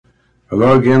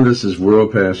Hello again, this is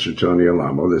World Pastor Tony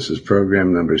Alamo. This is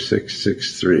program number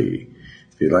 663.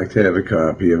 If you'd like to have a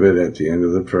copy of it at the end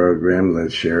of the program,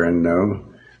 let Sharon know.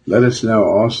 Let us know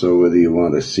also whether you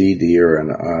want a CD or an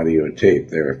audio tape.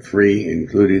 They're free,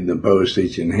 including the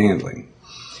postage and handling.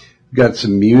 I've got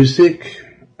some music.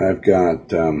 I've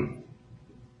got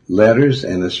letters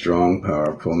and a strong,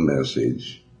 powerful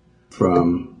message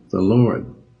from the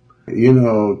Lord. You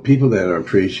know, people that are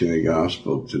preaching the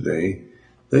gospel today,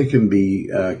 they can be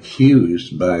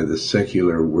accused by the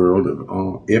secular world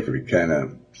of every kind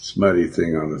of smutty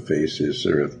thing on the face of this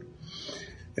earth.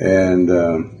 And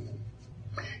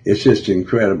it's just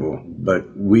incredible.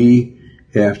 But we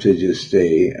have to just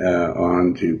stay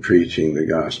on to preaching the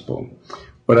gospel.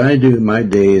 What I do, my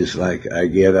day is like I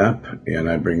get up and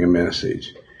I bring a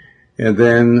message. And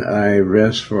then I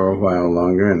rest for a while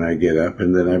longer and I get up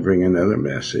and then I bring another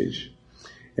message.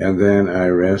 And then I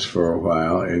rest for a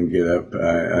while and get up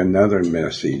another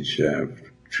message to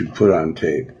put on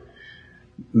tape.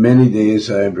 Many days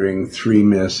I bring 3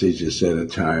 messages at a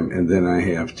time, and then I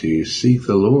have to seek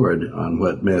the Lord on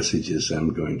what messages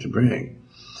I'm going to bring.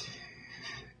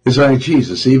 It's like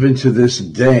Jesus. Even to this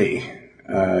day,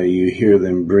 you hear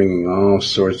them bringing all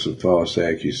sorts of false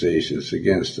accusations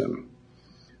against him,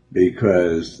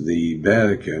 because the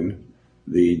Vatican,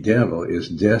 the devil, is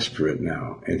desperate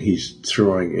now, and he's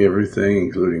throwing everything,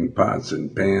 including pots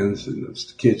and pans and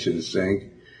the kitchen sink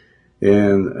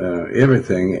and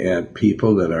everything at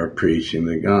people that are preaching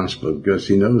the gospel, because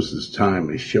he knows his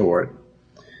time is short,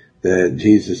 that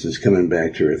Jesus is coming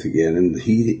back to earth again, and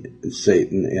he,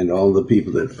 Satan, and all the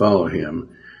people that follow him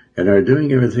and are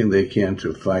doing everything they can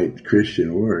to fight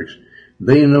Christian works,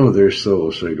 they know their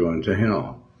souls are going to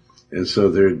hell. And so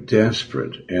they're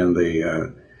desperate, and they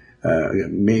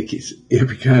make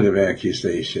every kind of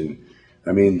accusation.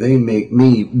 I mean, they make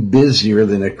me busier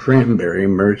than a cranberry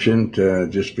merchant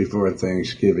just before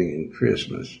Thanksgiving and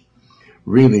Christmas.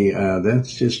 Really,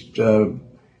 that's just,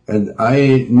 and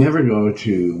I never go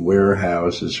to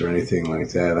warehouses or anything like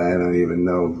that. I don't even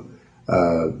know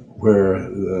where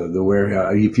the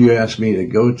warehouse, if you asked me to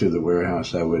go to the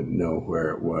warehouse, I wouldn't know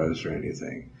where it was or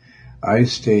anything. I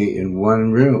stay in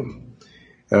one room.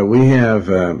 We have,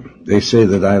 they say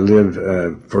that I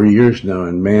live for years now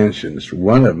in mansions.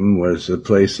 One of them was a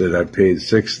place that I paid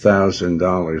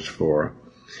 $6,000 for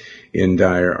in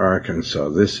Dyer, Arkansas.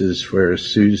 This is where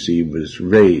Susie was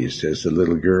raised as a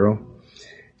little girl.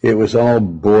 It was all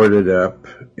boarded up,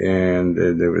 and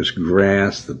there was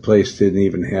grass. The place didn't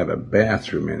even have a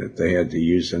bathroom in it. They had to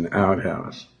use an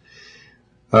outhouse.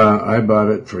 I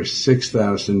bought it for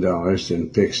 $6,000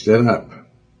 and fixed it up,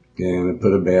 and I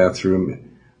put a bathroom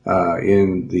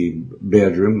in the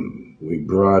bedroom. We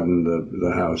broadened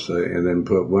the house and then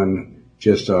put one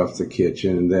just off the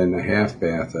kitchen and then a half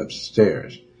bath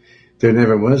upstairs. There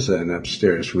never was an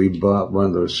upstairs. We bought one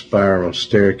of those spiral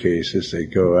staircases that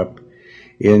go up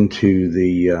into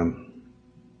the,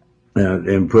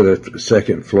 and put a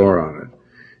second floor on it.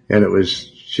 And it was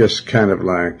just kind of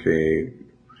like a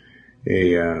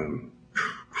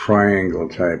triangle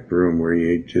type room where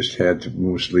you just had to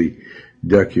mostly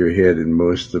duck your head in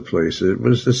most of the places. It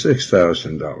was a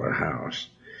 $6,000 house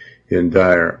in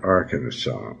Dyer,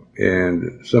 Arkansas.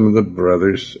 And some of the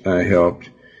brothers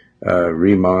helped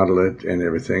remodel it and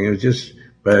everything. It was just,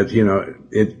 but you know,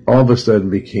 it all of a sudden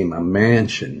became a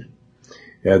mansion,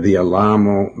 the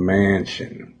Alamo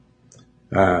Mansion.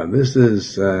 This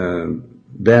is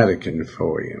Vatican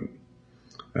for you.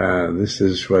 This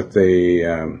is what they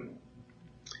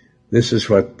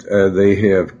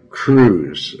have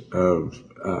crews of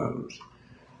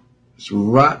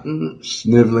rotten,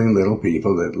 sniveling little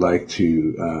people that like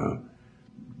to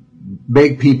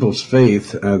make people's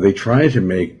faith. They try to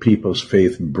make people's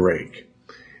faith break.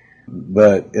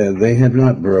 But they have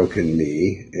not broken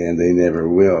me, and they never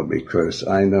will, because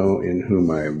I know in whom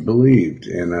I have believed,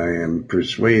 and I am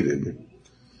persuaded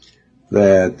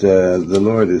that the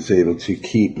Lord is able to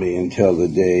keep me until the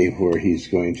day where he's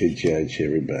going to judge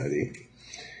everybody.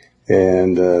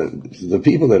 And the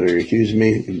people that are accusing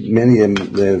me, many of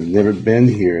them have never been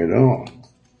here at all.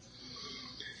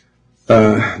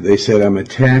 They said I'm a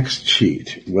tax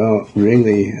cheat. Well,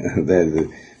 really,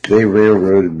 they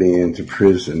railroaded me into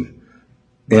prison.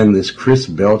 And this Chris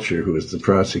Belcher, who was the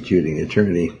prosecuting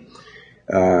attorney,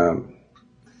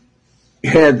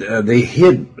 they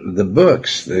hid the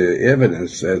books, the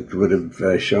evidence that would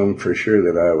have shown for sure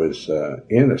that I was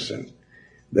innocent.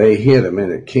 They hid them,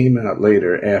 and it came out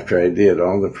later after I did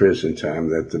all the prison time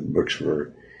that the books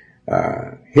were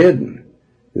hidden,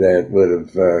 that would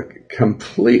have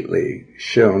completely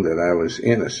shown that I was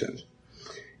innocent.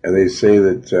 And they say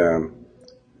that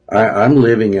I'm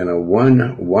living in a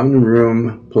one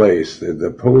room place.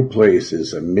 The whole place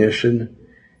is a mission,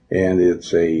 and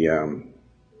it's a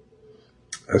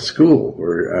school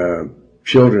where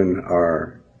children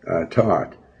are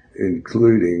taught,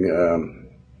 including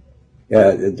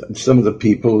some of the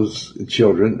people's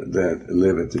children that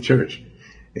live at the church.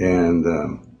 And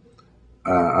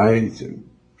I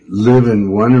live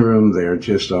in one room there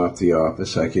just off the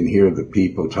office. I can hear the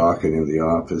people talking in the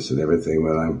office and everything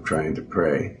while I'm trying to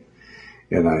pray.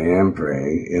 And I am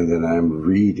praying, and then I'm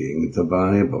reading the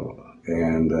Bible.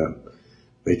 And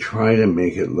they try to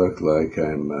make it look like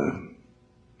I'm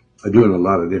doing a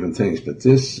lot of different things. But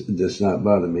this does not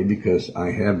bother me because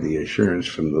I have the assurance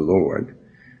from the Lord.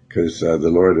 Because the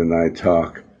Lord and I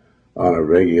talk on a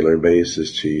regular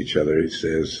basis to each other. He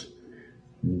says,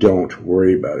 don't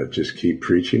worry about it. Just keep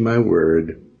preaching my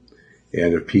word.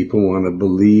 And if people want to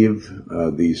believe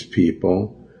these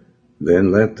people,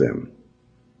 then let them.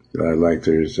 Like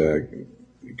there's a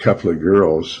couple of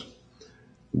girls.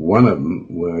 One of them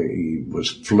he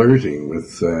was flirting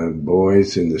with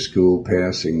boys in the school,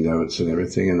 passing notes and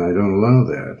everything, and I don't allow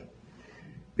that.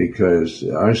 Because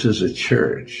ours is a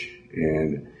church,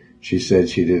 and she said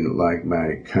she didn't like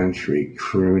my country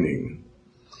crooning.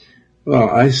 Well,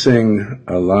 I sing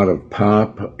a lot of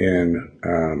pop and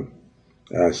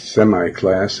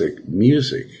semi-classic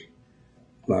music,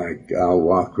 like I'll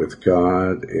Walk with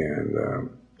God, and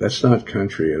that's not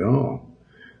country at all.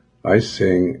 I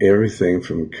sing everything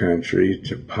from country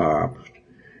to pop.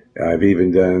 I've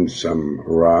even done some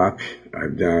rock.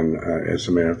 I've done, as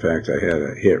a matter of fact, I had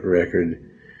a hit record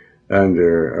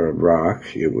under a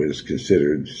rock. It was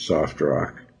considered soft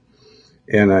rock.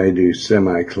 And I do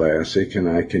semi-classic, and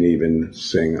I can even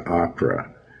sing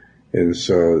opera. And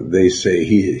so they say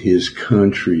his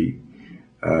country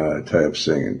type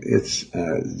singing. It's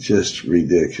just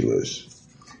ridiculous.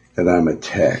 And I'm a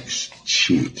tax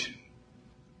cheat.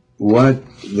 What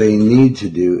they need to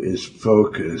do is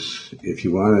focus, if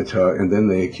you want to talk, and then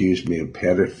they accuse me of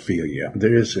pedophilia.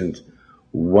 There isn't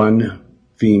one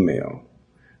female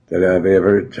that I've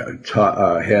ever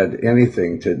had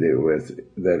anything to do with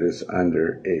that is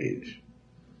underage.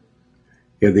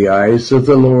 In the eyes of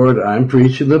the Lord, I'm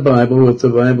preaching the Bible, what the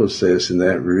Bible says, and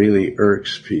that really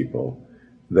irks people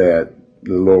that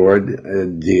the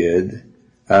Lord did.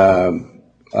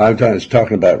 I was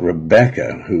talking about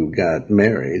Rebecca, who got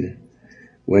married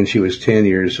when she was 10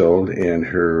 years old, and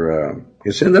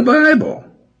it's in the Bible.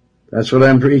 That's what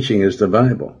I'm preaching, is the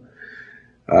Bible.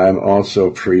 I'm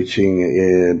also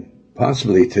preaching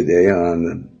possibly today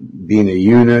on being a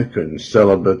eunuch and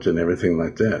celibate and everything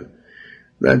like that.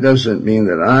 That doesn't mean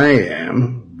that I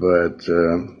am, but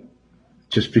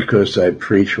just because I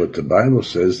preach what the Bible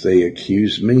says, they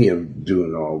accuse me of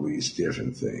doing all these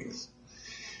different things.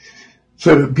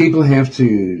 So people have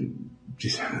to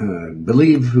just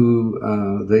believe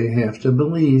who they have to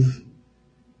believe.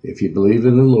 If you believe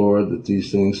in the Lord that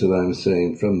these things that I'm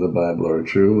saying from the Bible are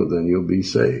true, well, then you'll be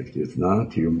saved. If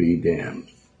not, you'll be damned.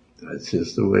 That's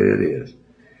just the way it is.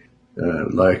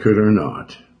 Like it or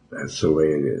not, that's the way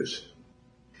it is.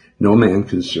 No man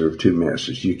can serve two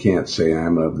masters. You can't say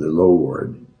I'm of the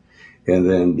Lord and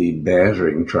then be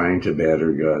trying to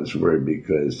batter God's word,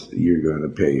 because you're going to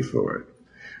pay for it.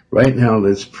 Right now,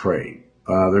 let's pray.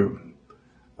 Father,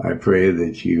 I pray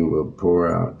that you will pour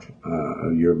out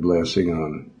your blessing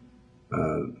on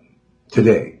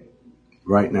today,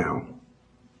 right now,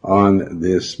 on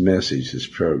this message, this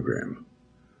program.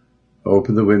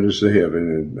 Open the windows of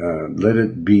heaven and let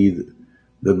it be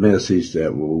the message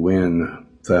that will win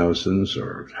thousands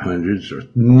or hundreds or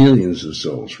millions of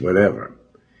souls, whatever.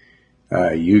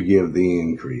 You give the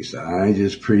increase. I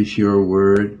just preach your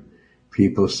word.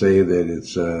 People say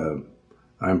that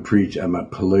I'm a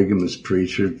polygamous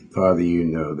preacher. Father, you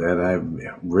know that.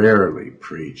 I've rarely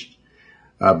preached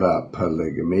about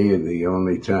polygamy, and the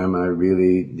only time I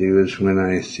really do is when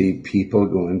I see people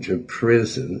going to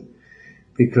prison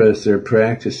because they're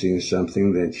practicing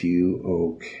something that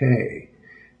you okay.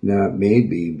 Now, it may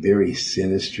be very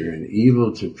sinister and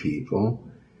evil to people,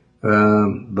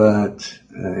 but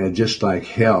just like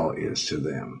hell is to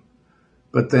them.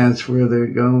 But that's where they're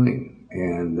going,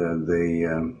 and they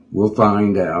will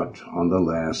find out on the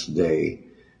last day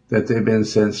that they've been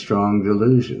sent strong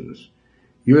delusions.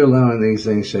 You're allowing these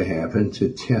things to happen to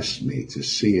test me, to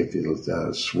see if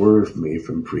it'll swerve me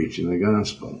from preaching the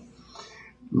gospel.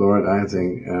 Lord, I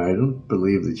don't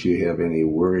believe that you have any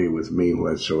worry with me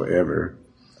whatsoever,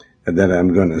 and that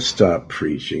I'm going to stop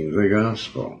preaching the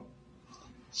gospel.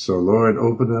 So, Lord,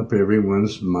 open up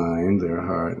everyone's mind, their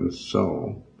heart, and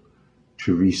soul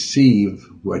to receive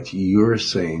what you're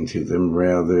saying to them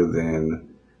rather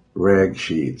than rag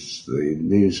sheets, the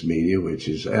news media, which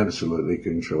is absolutely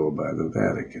controlled by the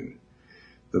Vatican.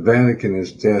 The Vatican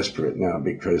is desperate now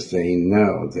because they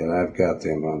know that I've got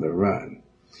them on the run.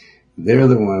 They're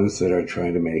the ones that are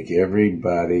trying to make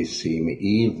everybody seem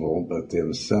evil but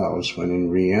themselves, when in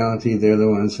reality they're the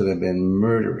ones that have been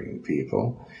murdering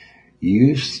people.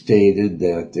 You stated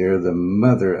that they're the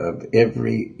mother of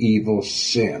every evil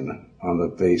sin on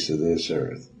the face of this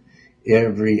earth.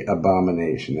 Every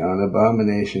abomination. Now, an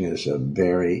abomination is a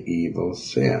very evil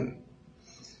sin.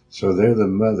 So they're the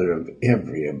mother of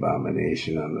every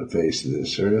abomination on the face of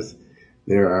this earth.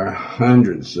 There are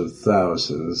hundreds of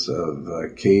thousands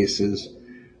of cases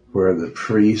where the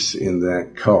priests in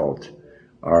that cult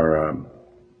are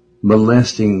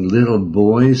molesting little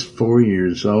boys, 4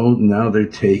 years old. Now they're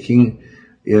taking,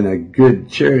 in a good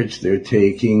church, they're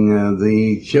taking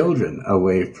the children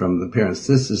away from the parents.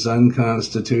 This is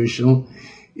unconstitutional.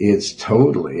 It's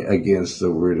totally against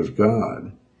the Word of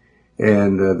God.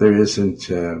 And there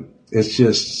isn't, it's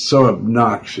just so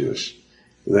obnoxious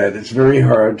that it's very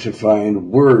hard to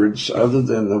find words other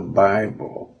than the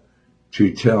Bible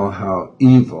to tell how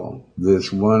evil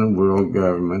this one world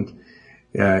government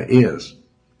is.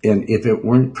 And if it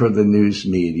weren't for the news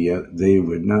media, they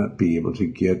would not be able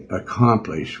to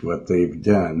accomplish what they've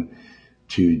done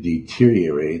to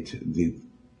deteriorate the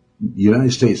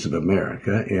United States of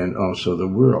America and also the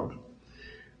world.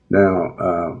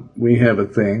 Now, we have a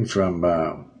thing from,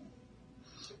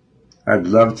 I'd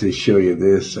love to show you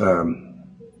this, to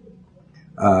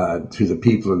the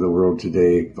people of the world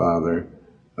today, Father,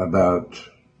 about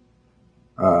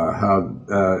how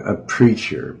a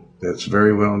preacher that's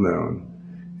very well known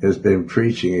has been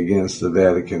preaching against the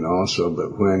Vatican also,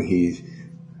 but when he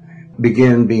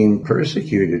began being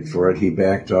persecuted for it, he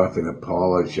backed off and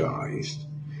apologized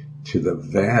to the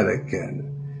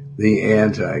Vatican, the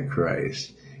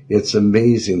Antichrist. It's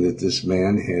amazing that this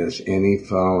man has any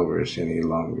followers any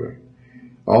longer.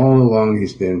 All along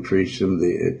he's been preaching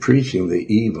the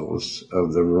evils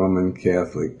of the Roman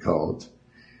Catholic cult.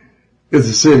 It's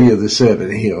the city of the seven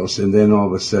hills, and then all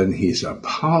of a sudden he's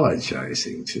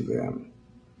apologizing to them.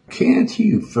 Can't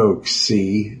you folks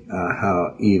see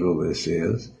how evil this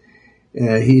is?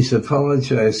 He's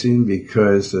apologizing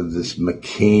because of this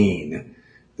McCain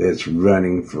that's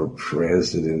running for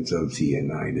president of the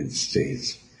United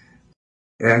States.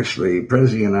 Actually,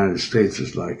 president of the United States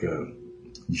is like a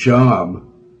job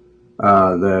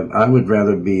that I would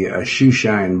rather be a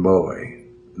shoeshine boy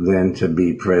than to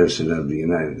be president of the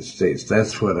United States.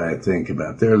 That's what I think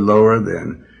about. They're lower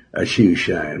than a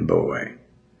shoeshine boy.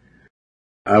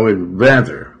 I would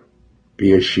rather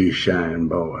be a shoeshine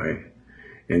boy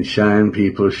and shine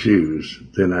people's shoes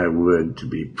than I would to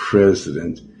be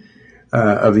president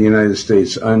of the United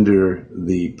States under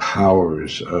the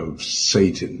powers of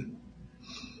Satan.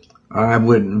 I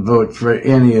wouldn't vote for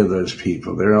any of those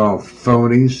people. They're all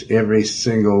phonies, every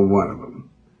single one of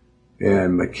them.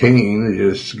 And McCain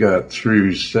just got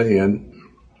through saying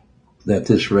that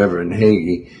this Reverend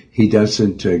Hagee, he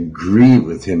doesn't agree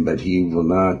with him, but he will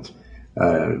not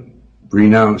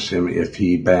renounce him if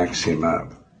he backs him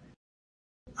up.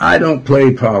 I don't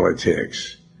play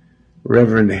politics.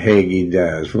 Reverend Hagee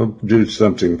does. We'll do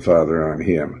something, Father, on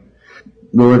him.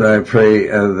 Lord, I pray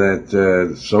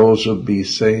that souls will be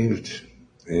saved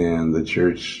and the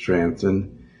church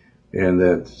strengthened, and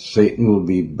that Satan will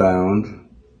be bound,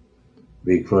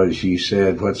 because you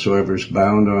said whatsoever is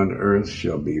bound on earth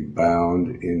shall be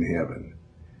bound in heaven.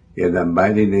 In the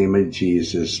mighty name of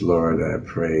Jesus, Lord, I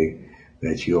pray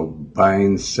that you'll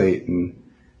bind Satan,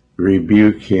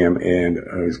 rebuke him, and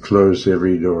close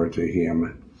every door to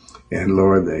him. And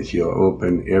Lord, that you'll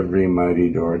open every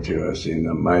mighty door to us in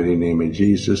the mighty name of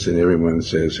Jesus. And everyone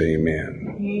says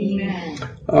amen. Amen.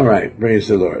 All right, praise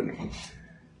the Lord.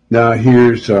 Now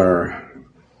here's I'd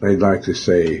like to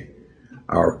say,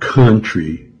 our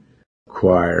country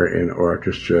choir and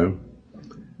orchestra.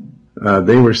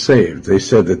 They were saved. They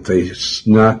said that they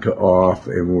snuck off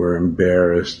and were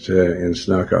embarrassed and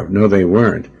snuck off. No, they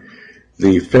weren't.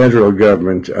 The federal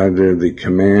government, under the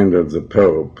command of the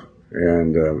Pope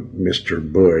and Mr.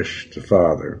 Bush, the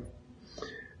father,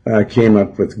 came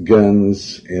up with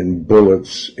guns and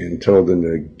bullets and told them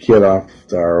to get off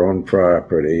our own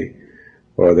property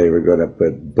or they were going to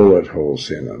put bullet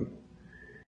holes in them.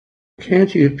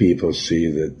 Can't you people see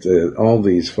that all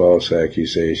these false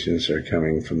accusations are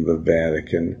coming from the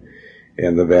Vatican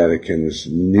and the Vatican's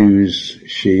news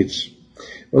sheets?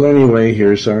 Well, anyway,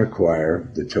 here's our choir,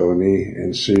 the Tony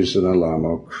and Susan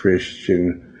Alamo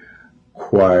Christian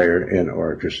Choir and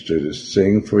Orchestra, to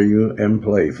sing for you and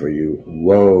play for you.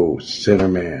 Whoa, sinner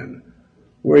man,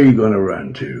 where are you going to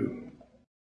run to?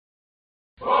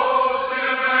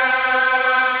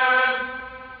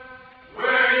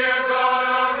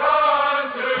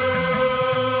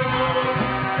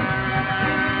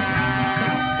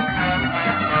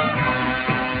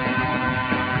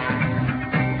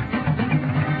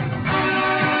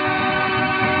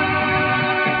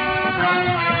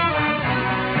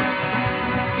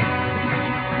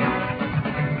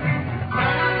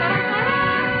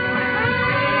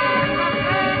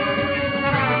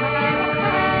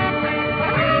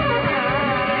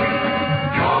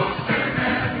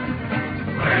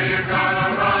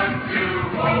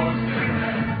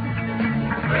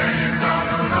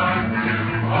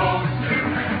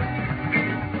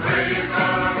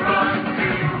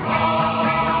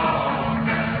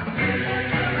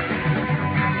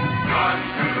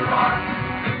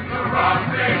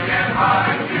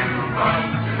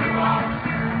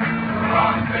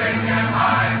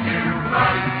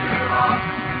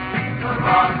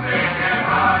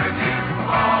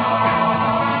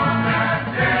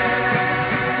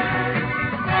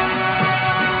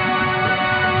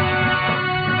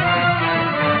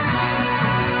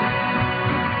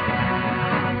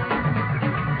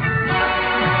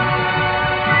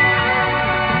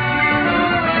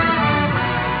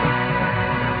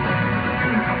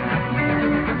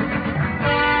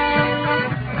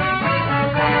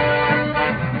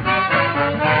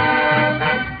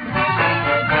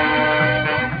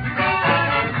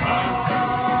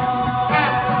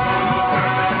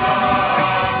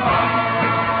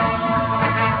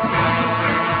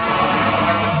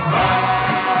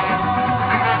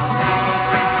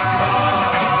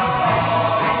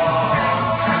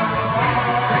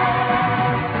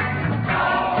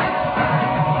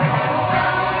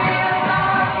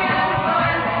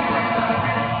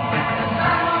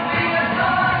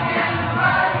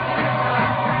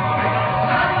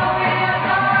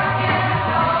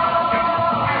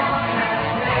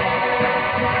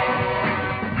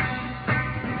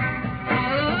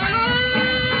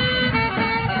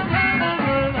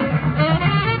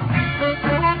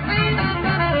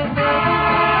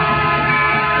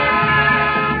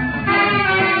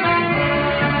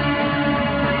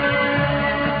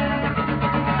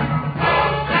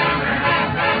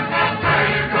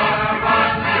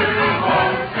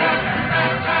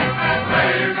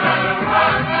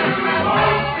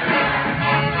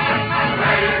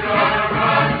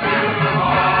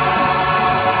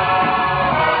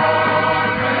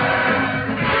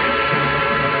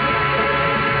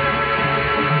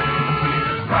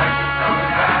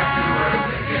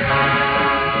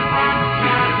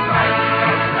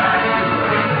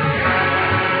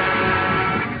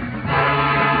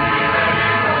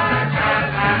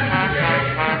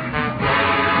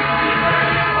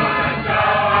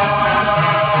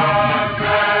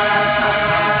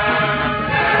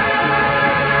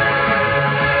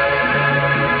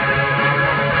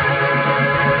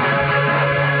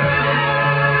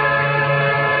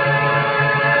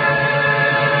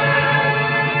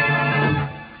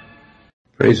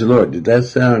 Praise the Lord. Did that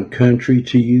sound country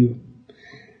to you?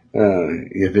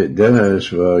 If it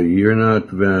does, well, you're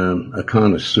not a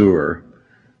connoisseur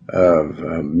of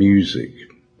music.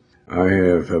 I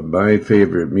have my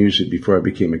favorite music before I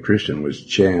became a Christian was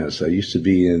jazz. I used to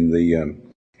be in the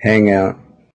hangout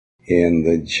in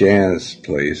the jazz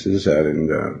places out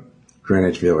in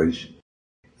Greenwich Village.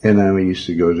 And I used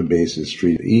to go to Basin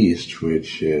Street East,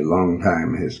 which a long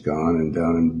time has gone, and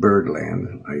down in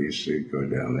Birdland, I used to go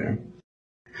down there.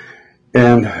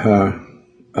 And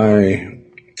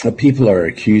people are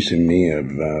accusing me of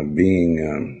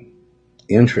being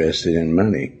interested in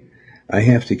money. I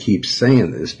have to keep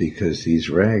saying this because these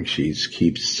rag sheets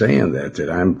keep saying that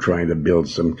I'm trying to build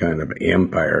some kind of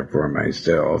empire for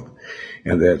myself,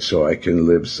 and that so I can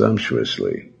live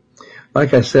sumptuously.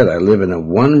 Like I said, I live in a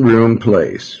one-room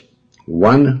place.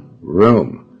 One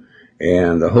room.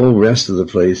 And the whole rest of the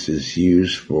place is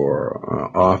used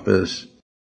for office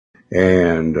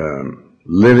and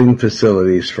living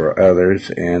facilities for others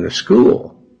and a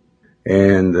school.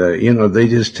 And, they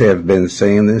just have been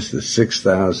saying this. The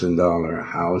 $6,000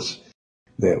 house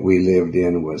that we lived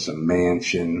in was a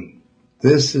mansion.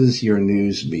 This is your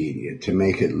news media to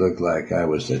make it look like I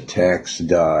was a tax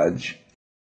dodge.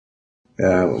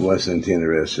 Wasn't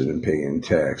interested in paying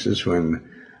taxes when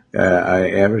I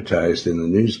advertised in the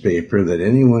newspaper that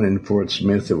anyone in Fort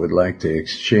Smith that would like to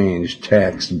exchange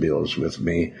tax bills with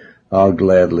me, I'll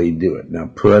gladly do it. Now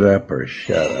put up or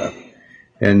shut up.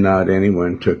 And not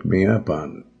anyone took me up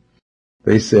on it.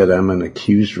 They said I'm an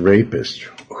accused rapist.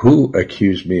 Who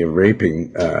accused me of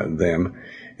raping them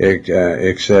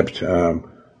except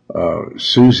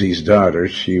Susie's daughter?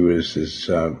 She was as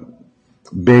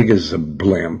big as a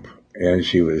blimp. And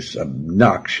she was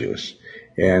obnoxious.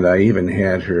 And I even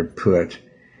had her put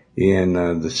in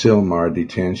the Sylmar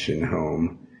detention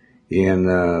home in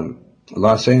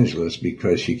Los Angeles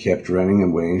because she kept running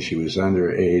away and she was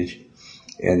underage.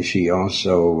 And she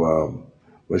also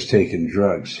was taking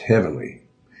drugs heavily.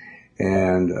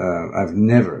 And I've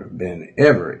never been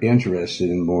ever interested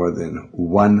in more than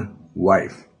one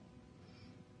wife.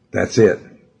 That's it.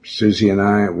 Susie and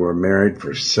I were married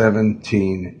for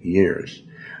 17 years.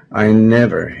 I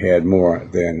never had more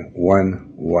than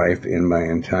one wife in my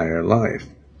entire life.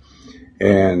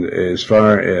 And as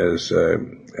far as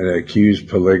an accused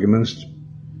polygamist,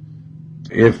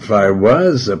 if I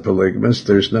was a polygamist,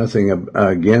 there's nothing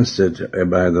against it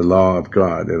by the law of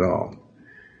God at all.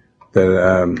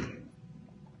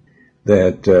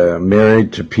 That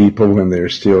married to people when they're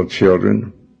still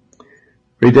children,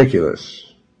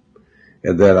 ridiculous.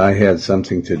 And that I had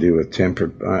something to do with temper.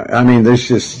 There's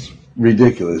just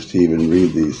ridiculous to even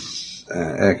read these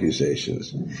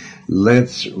accusations.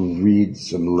 Let's read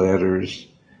some letters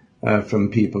from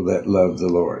people that love the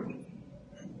Lord.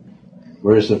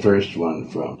 Where's the first one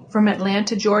from? From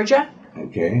Atlanta, Georgia.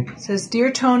 Okay. It says,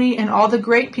 Dear Tony and all the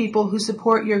great people who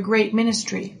support your great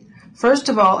ministry. First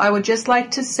of all, I would just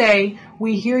like to say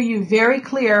we hear you very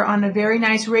clear on a very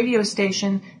nice radio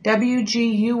station,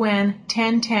 WGUN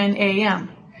 1010 AM.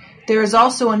 There is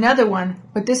also another one,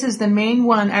 but this is the main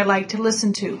one I like to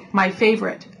listen to, my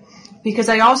favorite, because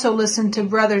I also listen to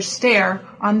Brother Stair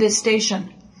on this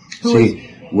station.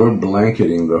 We're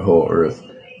blanketing the whole earth.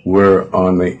 We're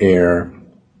on the air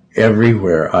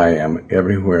everywhere. I am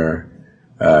everywhere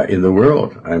in the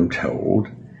world, I'm told.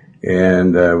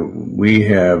 And we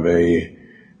have a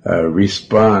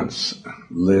response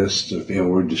list of,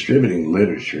 we're distributing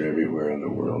literature everywhere in the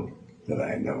world that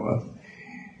I know of.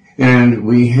 And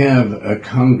we have a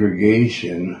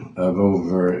congregation of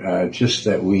over, just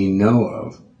that we know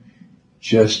of,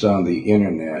 just on the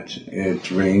internet. It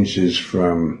ranges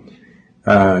from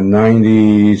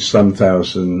 90-some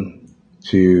thousand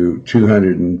to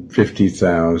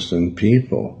 250,000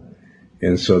 people.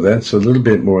 And so that's a little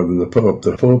bit more than the Pope.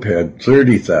 The Pope had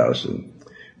 30,000.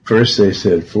 First they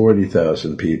said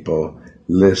 40,000 people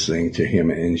listening to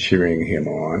him and cheering him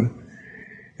on.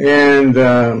 And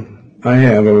I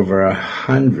have over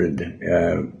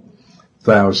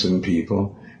 100,000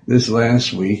 people. This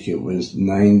last week it was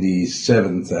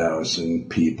 97,000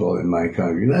 people in my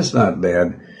congregation. That's not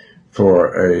bad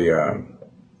for a,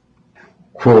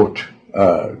 quote,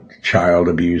 child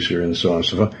abuser and so on and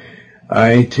so forth.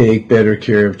 I take better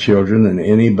care of children than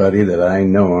anybody that I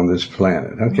know on this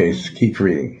planet. Okay, so keep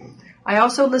reading. I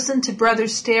also listen to Brother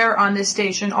Stair on this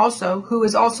station also, who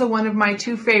is also one of my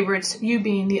two favorites, you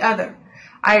being the other.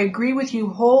 I agree with you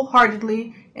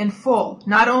wholeheartedly and full,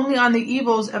 not only on the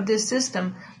evils of this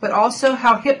system, but also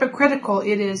how hypocritical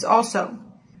it is also.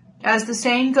 As the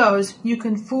saying goes, you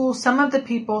can fool some of the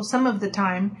people some of the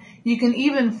time. You can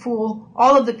even fool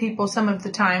all of the people some of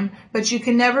the time, but you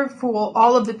can never fool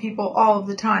all of the people all of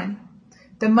the time.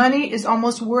 The money is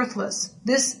almost worthless.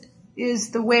 This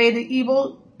is the way the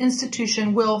evil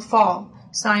institution will fall.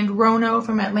 Signed, Rono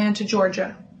from Atlanta,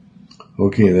 Georgia.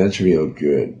 Okay, that's real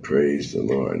good. Praise the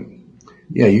Lord.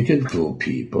 Yeah, you can fool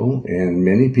people, and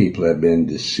many people have been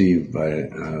deceived by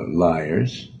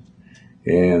liars,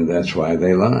 and that's why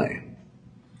they lie.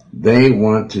 They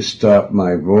want to stop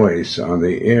my voice on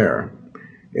the air,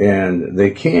 and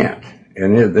they can't.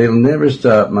 And they'll never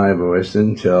stop my voice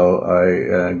until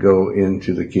I go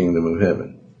into the kingdom of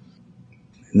heaven.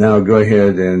 Now go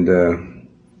ahead and,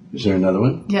 is there another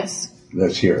one? Yes.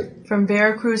 Let's hear it. From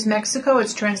Veracruz, Mexico.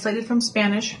 It's translated from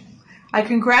Spanish. I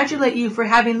congratulate you for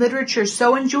having literature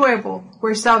so enjoyable,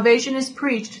 where salvation is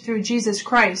preached through Jesus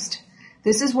Christ.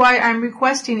 This is why I'm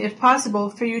requesting, if possible,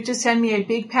 for you to send me a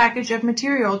big package of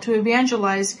material to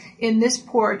evangelize in this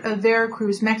port of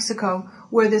Veracruz, Mexico,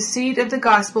 where the seed of the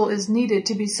gospel is needed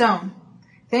to be sown.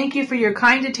 Thank you for your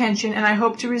kind attention, and I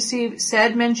hope to receive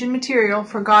said mentioned material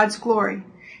for God's glory.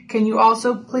 Can you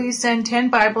also please send 10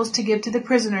 Bibles to give to the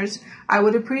prisoners? I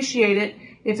would appreciate it.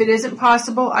 If it isn't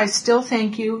possible, I still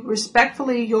thank you.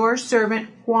 Respectfully, your servant,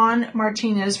 Juan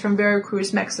Martinez from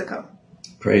Veracruz, Mexico.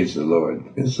 Praise the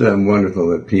Lord. It's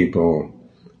wonderful that people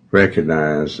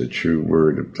recognize the true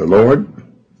word of the Lord.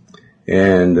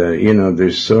 And,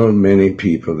 there's so many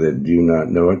people that do not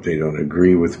know it. They don't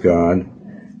agree with God.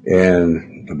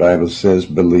 And the Bible says,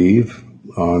 believe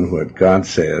on what God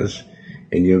says,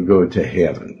 and you'll go to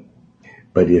heaven.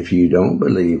 But if you don't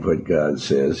believe what God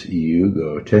says, you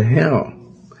go to hell.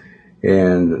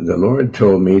 And the Lord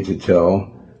told me to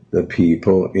tell the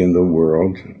people in the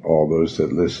world, all those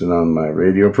that listen on my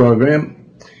radio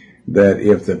program, that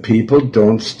if the people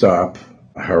don't stop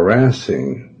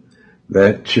harassing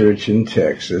that church in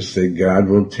Texas, that God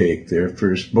will take their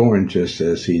firstborn, just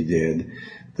as he did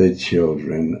the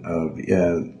children of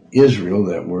Israel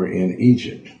that were in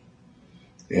Egypt.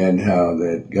 And how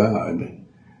that God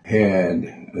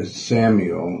had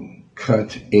Samuel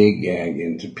cut Agag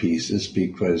into pieces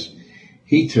because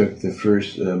he took the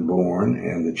firstborn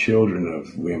and the children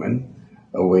of women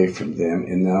away from them,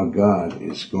 and now God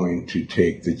is going to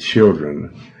take the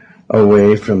children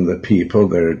away from the people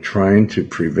that are trying to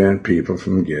prevent people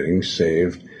from getting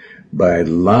saved by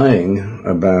lying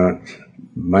about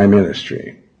my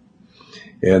ministry.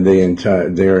 And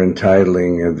they're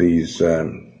entitling these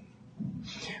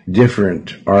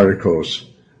different articles,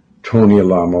 Tony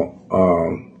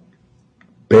Alamo,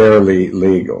 barely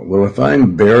legal. Well, if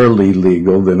I'm barely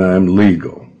legal, then I'm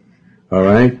legal. All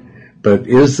right? But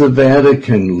is the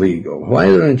Vatican legal? Why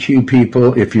don't you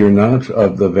people, if you're not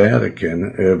of the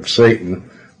Vatican, of Satan,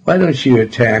 why don't you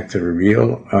attack the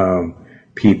real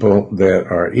people that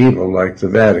are evil like the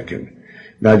Vatican?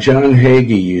 Now, John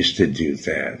Hagee used to do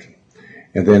that.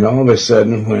 And then all of a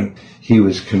sudden, when he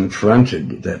was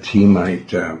confronted that he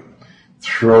might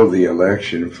throw the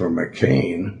election for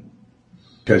McCain,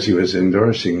 because he was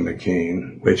endorsing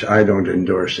McCain, which I don't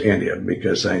endorse any of,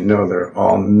 because I know they're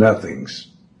all nothings.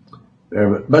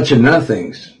 They're a bunch of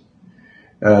nothings.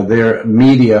 They're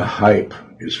media hype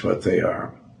is what they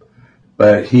are.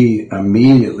 But he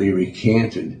immediately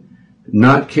recanted,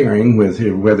 not caring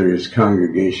whether his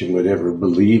congregation would ever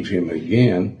believe him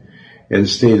again, and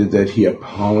stated that he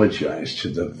apologized to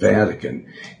the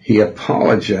Vatican. He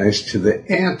apologized to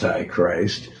the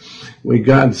Antichrist.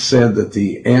 God said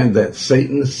that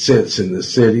Satan sits in the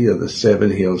city of the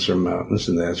 7 hills or mountains,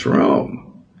 and that's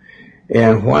Rome.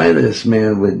 And why this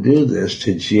man would do this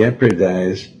to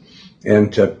jeopardize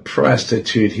and to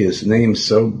prostitute his name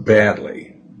so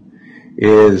badly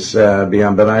is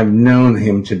beyond. But I've known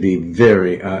him to be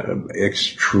very,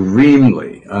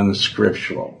 extremely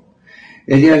unscriptural.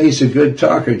 And yet he's a good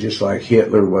talker, just like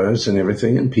Hitler was and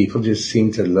everything, and people just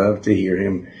seem to love to hear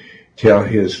him tell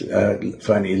his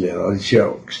funny little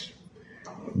jokes.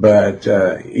 But,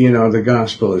 the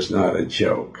gospel is not a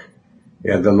joke.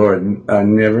 And the Lord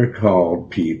never called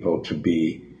people to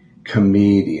be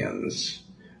comedians.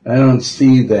 I don't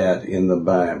see that in the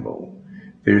Bible.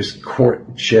 There's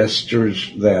court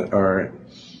jesters that are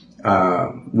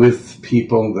with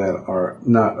people that are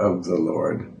not of the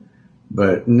Lord.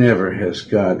 But never has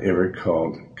God ever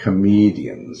called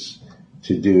comedians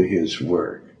to do his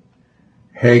work.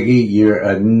 Hagee, you're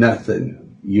a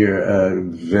nothing. You're a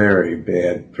very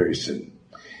bad person.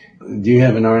 Do you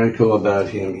have an article about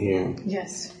him here?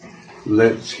 Yes.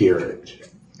 Let's hear it.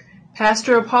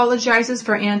 Pastor apologizes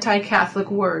for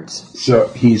anti-Catholic words. So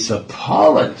he's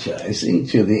apologizing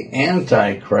to the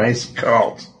Antichrist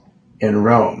cult in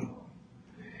Rome.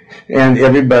 And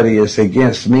everybody is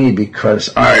against me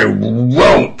because I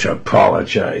won't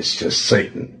apologize to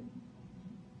Satan.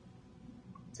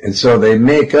 And so they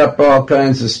make up all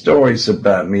kinds of stories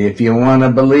about me. If you want to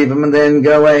believe them, then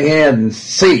go ahead and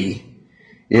see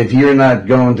if you're not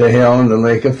going to hell in the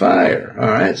lake of fire. All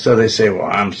right? So they say,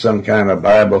 well, I'm some kind of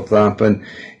Bible thumping,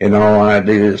 and all I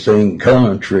do is sing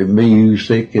country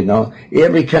music and all.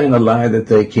 Every kind of lie that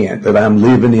they can. That I'm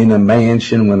living in a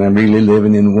mansion when I'm really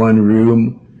living in one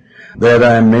room. That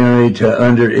I'm married to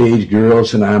underage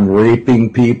girls and I'm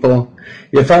raping people.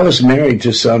 If I was married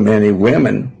to so many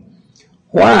women,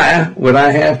 why would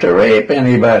I have to rape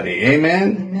anybody?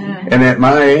 Amen? Amen. And at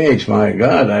my age, my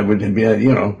God, I would be,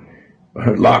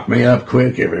 lock me up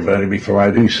quick, everybody, before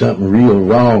I do something real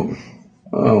wrong.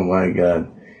 Oh, my God.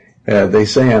 They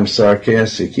say I'm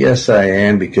sarcastic. Yes, I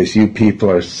am, because you people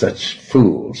are such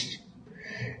fools.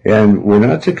 And we're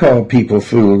not to call people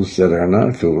fools that are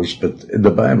not fools, but the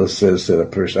Bible says that a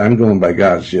person, I'm going by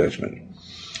God's judgment,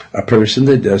 a person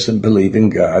that doesn't believe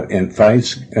in God and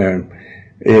fights,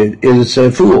 it is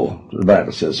a fool, the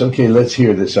Bible says. Okay, let's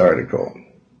hear this article.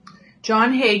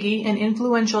 John Hagee, an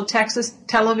influential Texas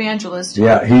televangelist.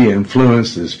 Yeah, he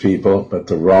influences people, but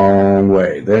the wrong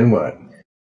way. Then what?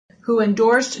 Who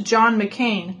endorsed John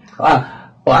McCain.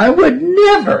 Well, I would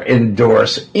never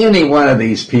endorse any one of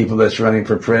these people that's running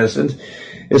for president.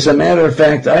 As a matter of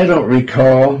fact, I don't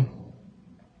recall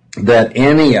that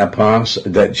any apostle,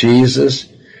 that Jesus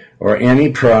or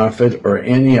any prophet or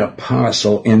any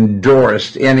apostle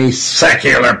endorsed any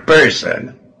secular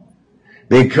person,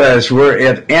 because we're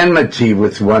at enmity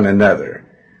with one another.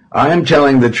 I'm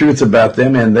telling the truth about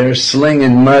them, and they're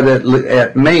slinging mud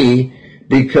at me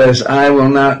because I will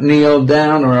not kneel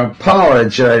down or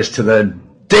apologize to the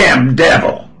damn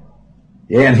devil.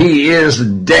 And he is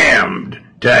damned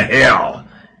to hell.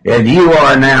 And you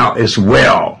are now as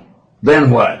well.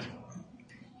 Then what?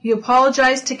 He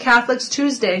apologized to Catholics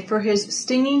Tuesday for his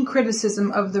stinging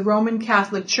criticism of the Roman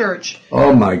Catholic Church.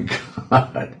 Oh, my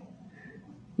God.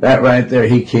 That right there,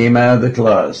 he came out of the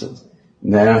closet.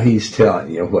 Now he's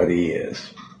telling you what he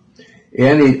is.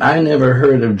 And I never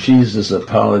heard of Jesus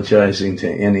apologizing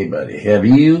to anybody. Have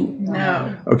you?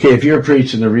 No. Okay, if you're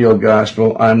preaching the real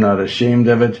gospel, I'm not ashamed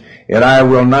of it, and I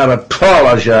will not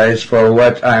apologize for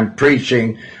what I'm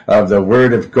preaching of the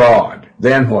Word of God.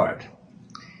 Then what?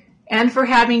 And for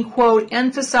having, quote,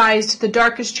 emphasized the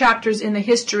darkest chapters in the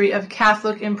history of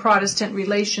Catholic and Protestant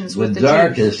relations with the Jews. The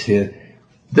darkest hit.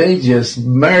 They just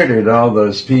murdered all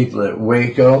those people at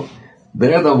Waco.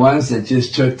 They're the ones that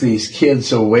just took these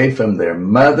kids away from their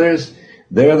mothers.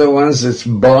 They're the ones that's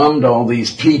bombed all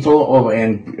these people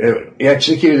and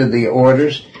executed the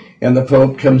orders. And the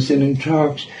Pope comes in and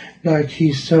talks like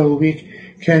he's so weak.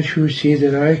 Can't you see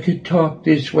that I could talk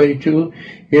this way too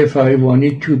if I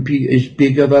wanted to be as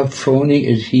big of a phony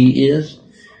as he is?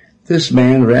 This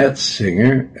man,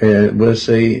 Ratzinger, was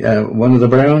one of the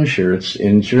brown shirts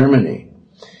in Germany.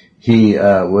 He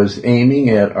was aiming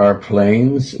at our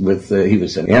planes with, he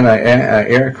was an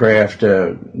aircraft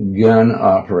gun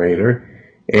operator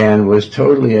and was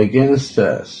totally against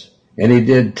us. And he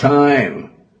did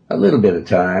time, a little bit of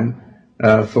time,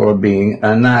 for being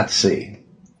a Nazi.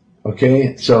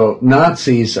 Okay, so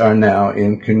Nazis are now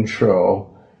in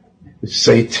control.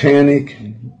 Satanic,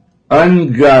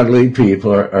 ungodly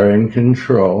people are in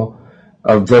control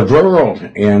of the world.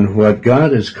 And what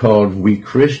God has called we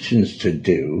Christians to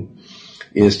do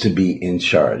is to be in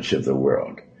charge of the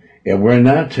world. And we're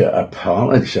not to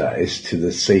apologize to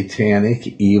the satanic,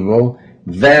 evil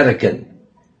Vatican.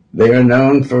 They are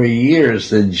known for years,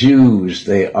 the Jews.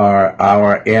 They are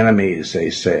our enemies,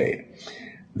 they say.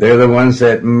 They're the ones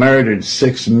that murdered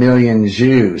 6 million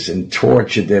Jews and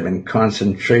tortured them in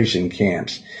concentration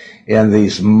camps. And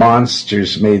these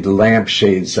monsters made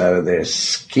lampshades out of their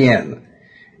skin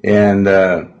and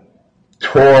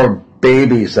tore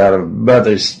babies out of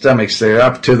mothers' stomachs. They're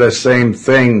up to the same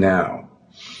thing now.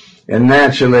 And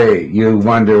naturally, you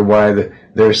wonder why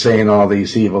they're saying all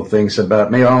these evil things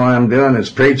about me. All I'm doing is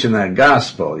preaching the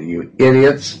gospel, you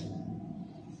idiots.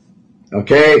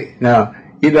 Okay? Now,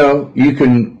 you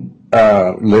can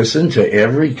listen to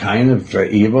every kind of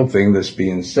evil thing that's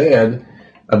being said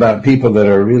about people that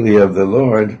are really of the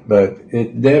Lord, but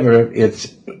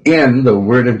it's in the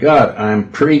Word of God.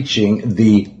 I'm preaching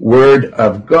the Word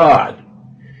of God.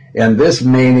 And this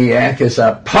maniac is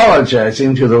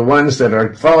apologizing to the ones that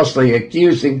are falsely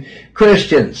accusing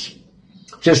Christians.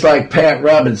 Just like Pat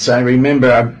Roberts, I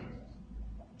remember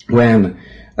when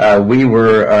we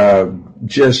were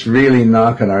just really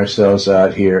knocking ourselves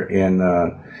out here in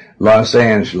Los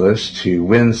Angeles to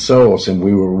win souls, and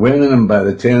we were winning them by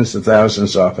the tens of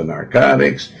thousands off of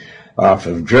narcotics, off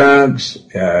of drugs,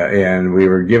 and we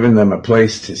were giving them a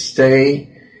place to stay.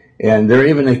 And they're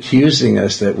even accusing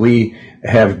us that we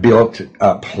have built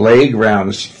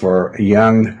playgrounds for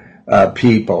young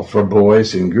people, for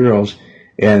boys and girls,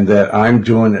 and that I'm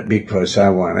doing it because I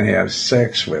want to have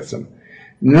sex with them.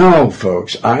 No,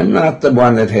 folks, I'm not the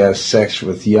one that has sex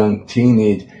with young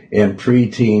teenage and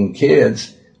preteen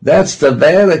kids. That's the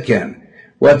Vatican.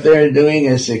 What they're doing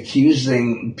is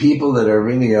accusing people that are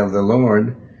really of the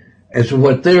Lord as to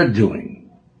what they're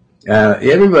doing.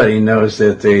 Everybody knows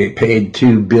that they paid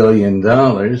 $2 billion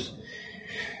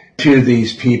to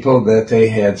these people that they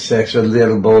had sex with,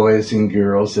 little boys and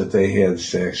girls that they had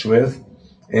sex with,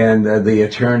 and the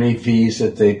attorney fees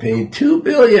that they paid, $2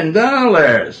 billion.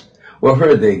 Well, where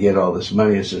did they get all this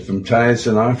money? Is it from tithes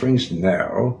and offerings?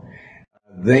 No.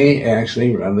 They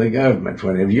actually run the government.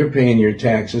 Whenever you're paying your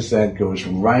taxes, that goes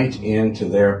right into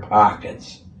their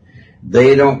pockets.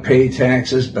 They don't pay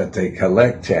taxes, but they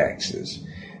collect taxes.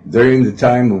 During the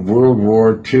time of World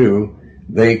War II,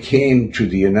 they came to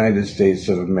the United States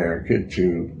of America,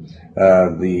 to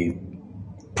the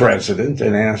president,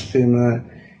 and asked him,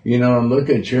 look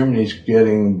at Germany's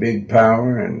getting big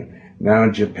power, and now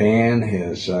Japan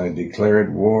has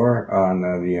declared war on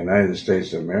the United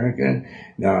States of America.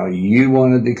 Now you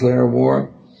want to declare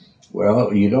war?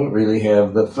 Well, you don't really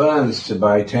have the funds to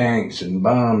buy tanks and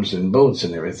bombs and boats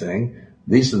and everything.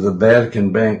 These are the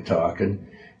Vatican Bank talking.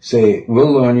 Say,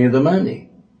 we'll loan you the money.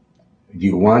 Do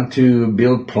you want to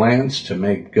build plants to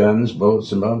make guns,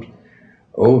 boats, and bombs?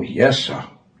 Oh, yes, sir.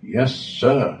 Yes,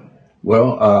 sir.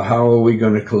 Well, how are we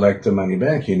going to collect the money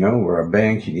back? We're a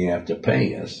bank and you have to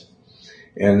pay us.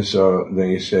 And so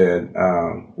they said,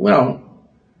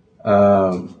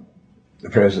 the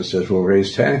president says, we'll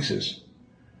raise taxes.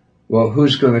 Well,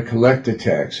 who's going to collect the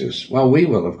taxes? Well, we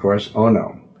will, of course. Oh,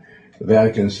 no. The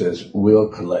Vatican says, we'll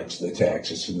collect the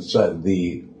taxes. And so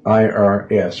the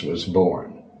IRS was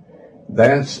born.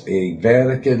 That's a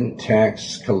Vatican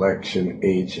tax collection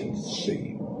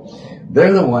agency.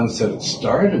 They're the ones that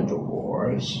started the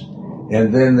wars,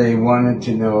 and then they wanted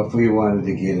to know if we wanted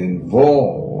to get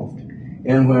involved.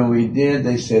 And when we did,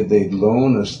 they said they'd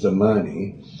loan us the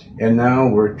money, and now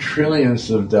we're trillions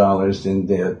of dollars in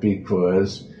debt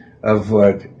because of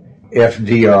what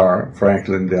FDR,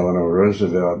 Franklin Delano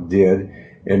Roosevelt, did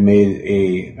and made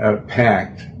a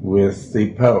pact with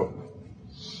the Pope.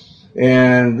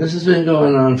 And this has been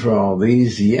going on for all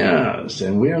these years,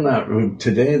 and we're not,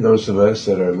 today, those of us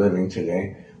that are living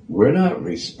today, we're not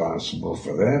responsible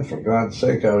for that. For God's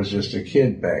sake, I was just a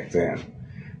kid back then.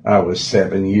 I was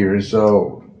 7 years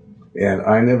old, and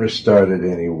I never started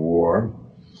any war.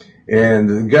 And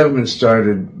the government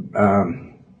started,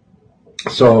 the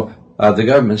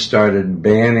government started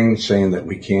banning, saying that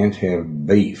we can't have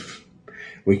beef.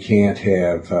 We can't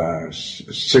have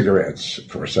cigarettes. Of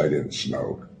course, I didn't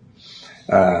smoke.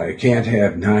 Can't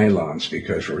have nylons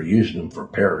because we're using them for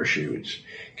parachutes.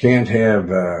 Can't have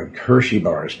Hershey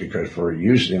bars because we're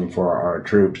using them for our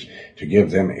troops to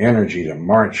give them energy to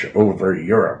march over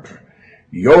Europe,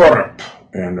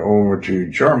 and over to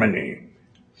Germany.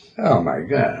 Oh my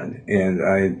God. And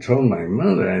I told my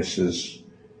mother, I says,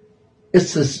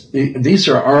 these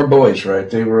are our boys, right?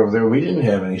 They were over there. We didn't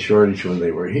have any shortage when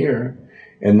they were here.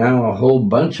 And now a whole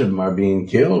bunch of them are being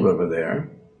killed over there.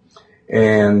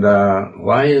 And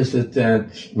why is it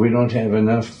that we don't have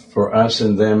enough for us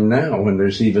and them now when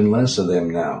there's even less of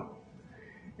them now?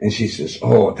 And she says,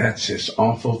 oh, that's just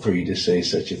awful for you to say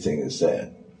such a thing as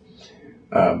that.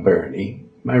 Bernie.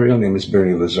 My real name is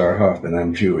Bernie Lazar Hoffman.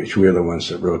 I'm Jewish. We're the ones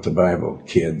that wrote the Bible,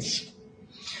 kids.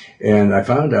 And I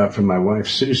found out from my wife,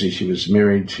 Susie, she was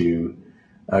married to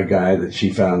a guy that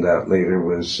she found out later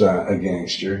was a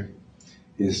gangster.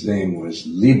 His name was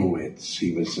Leibowitz.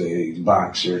 He was a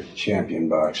boxer, champion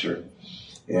boxer.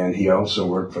 And he also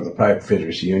worked for the Pipe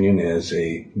Fitters Union as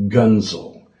a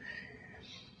gunzel.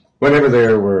 Whenever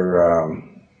there were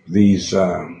these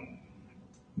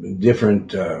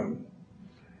different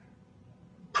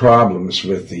problems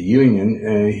with the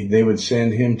union, they would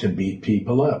send him to beat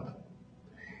people up.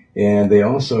 And they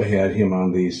also had him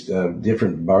on these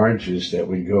different barges that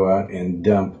would go out and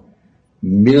dump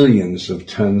millions of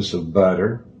tons of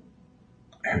butter.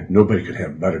 Nobody could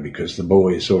have butter because the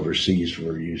boys overseas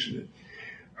were using it.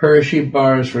 Hershey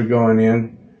bars were going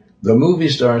in. The movie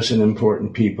stars and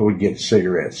important people would get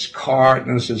cigarettes,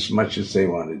 cartons as much as they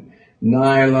wanted,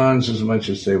 nylons as much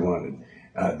as they wanted.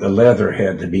 The leather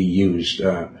had to be used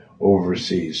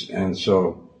overseas. And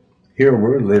so here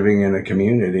we're living in a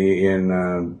community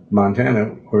in Montana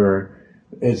where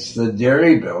it's the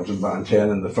dairy belt of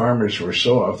Montana, and the farmers were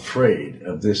so afraid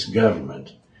of this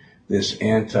government this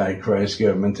Antichrist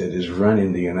government that is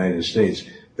running the United States,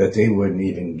 that they wouldn't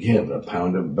even give a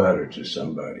pound of butter to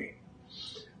somebody.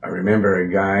 I remember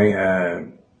a guy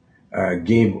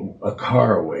gave a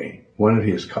car away, one of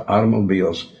his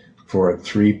automobiles, for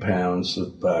 3 pounds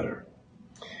of butter.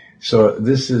 So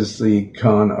this is the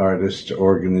con artist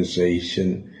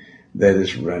organization that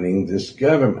is running this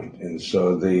government. And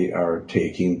so they are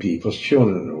taking people's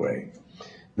children away.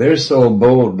 They're so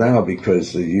bold now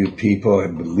because you people are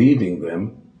believing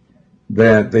them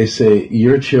that they say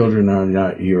your children are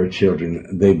not your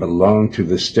children. They belong to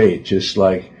the state, just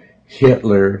like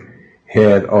Hitler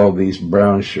had all these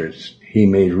brown shirts. He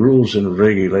made rules and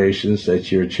regulations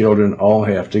that your children all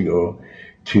have to go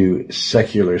to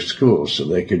secular schools so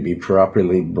they could be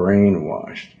properly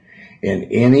brainwashed. And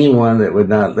anyone that would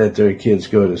not let their kids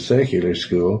go to secular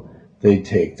school, they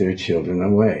take their children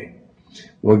away.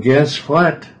 Well, guess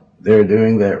what? They're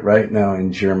doing that right now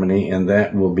in Germany, and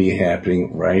that will be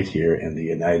happening right here in the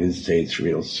United States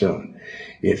real soon.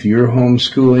 If you're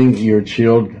homeschooling your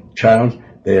child,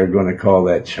 they are going to call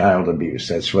that child abuse.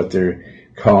 That's what they're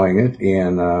calling it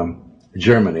in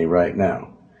Germany right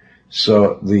now.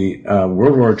 So the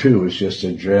World War II was just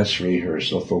a dress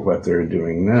rehearsal for what they're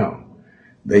doing now.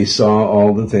 They saw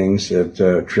all the things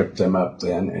that tripped them up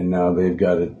then, and now they've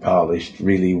got it polished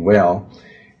really well.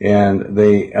 And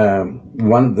they,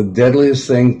 one of the deadliest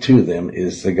thing to them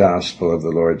is the gospel of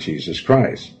the Lord Jesus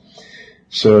Christ.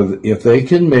 So if they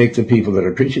can make the people that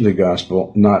are preaching the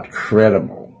gospel not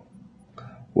credible,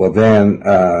 well then,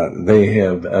 they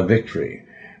have a victory.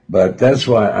 But that's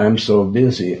why I'm so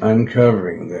busy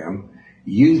uncovering them.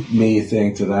 You may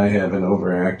think that I have an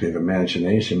overactive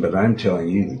imagination, but I'm telling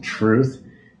you the truth,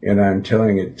 and I'm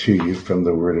telling it to you from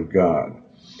the Word of God.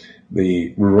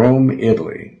 The Rome,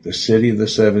 Italy, the city of the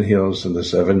 7 hills and the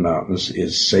 7 mountains,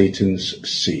 is Satan's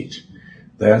seat.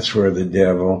 That's where the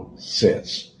devil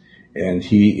sits. And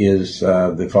he is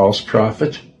the false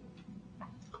prophet.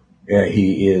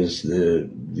 He is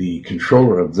the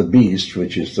controller of the beast,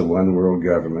 which is the one world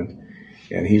government.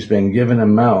 And he's been given a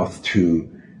mouth to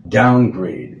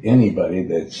downgrade anybody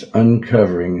that's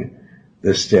uncovering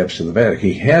the steps of the Vatican.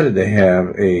 He had to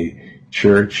have a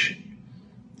church.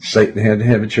 Satan had to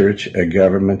have a church, a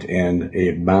government, and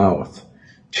a mouth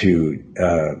to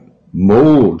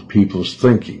mold people's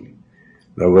thinking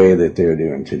the way that they're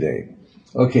doing today.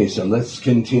 Okay, so let's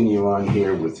continue on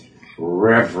here with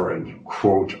Reverend,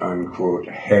 quote-unquote,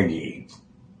 Hagee.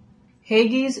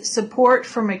 Hagee's support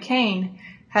for McCain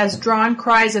has drawn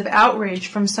cries of outrage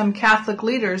from some Catholic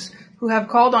leaders who have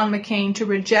called on McCain to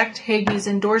reject Hagee's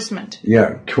endorsement.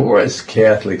 Yeah, of course,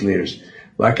 Catholic leaders.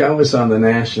 Like I was on the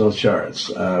national charts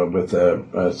with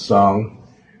a song,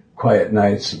 Quiet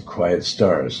Nights of Quiet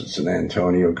Stars. It's an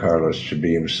Antonio Carlos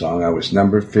Jobim song. I was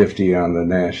number 50 on the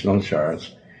national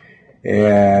charts.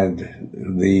 And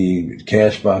the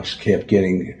cash box kept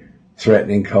getting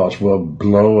threatening calls. We'll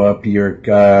blow up your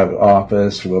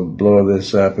office. We'll blow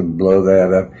this up and blow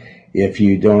that up if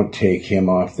you don't take him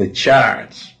off the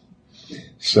charts.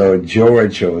 So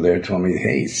George over there told me,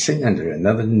 hey, sing under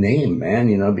another name,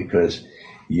 man, because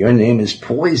your name is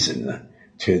poison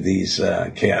to these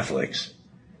Catholics.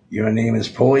 Your name is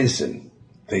poison.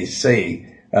 They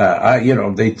say,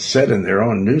 they said in their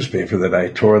own newspaper that I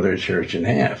tore their church in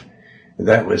half.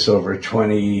 That was over about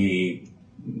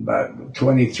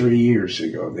 23 years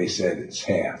ago. They said it's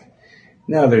half.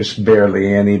 Now there's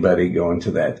barely anybody going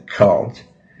to that cult,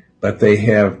 but they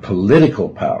have political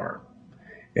power.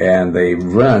 And they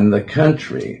run the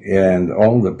country, and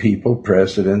all the people,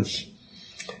 presidents,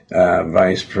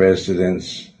 vice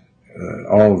presidents,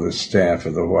 all the staff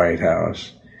of the White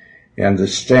House, and the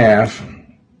staff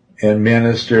and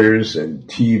ministers and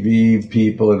TV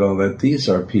people and all that, these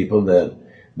are people that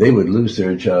they would lose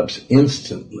their jobs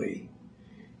instantly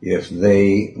if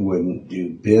they wouldn't do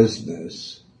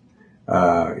business,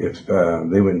 if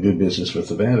they wouldn't do business with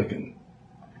the Vatican,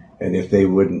 and if they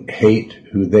wouldn't hate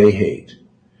who they hate,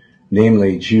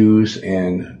 namely Jews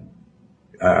and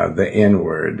the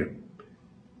N-word,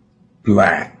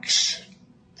 blacks.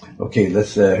 Okay,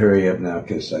 let's hurry up now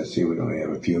because I see we only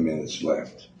have a few minutes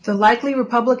left. The likely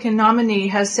Republican nominee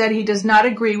has said he does not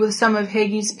agree with some of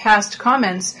Hagee's past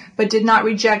comments, but did not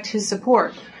reject his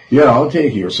support. Yeah, I'll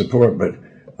take your support, but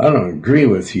I don't agree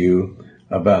with you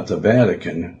about the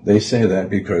Vatican. They say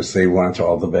that because they want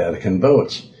all the Vatican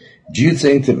votes. Do you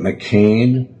think that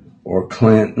McCain or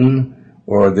Clinton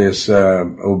or this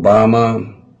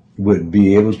Obama would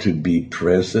be able to be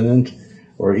president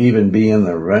or even be in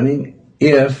the running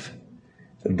if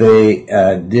they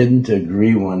didn't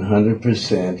agree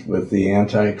 100% with the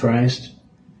Antichrist?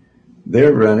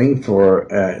 They're running for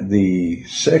the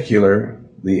secular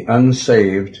the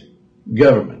unsaved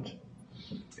government.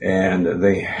 And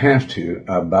they have to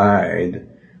abide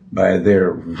by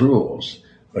their rules.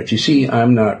 But you see,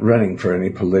 I'm not running for any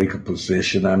political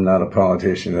position. I'm not a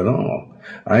politician at all.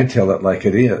 I tell it like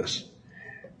it is.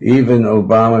 Even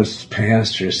Obama's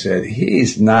pastor said,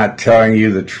 he's not telling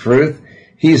you the truth.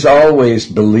 He's always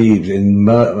believed in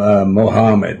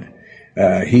Muhammad.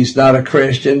 He's not a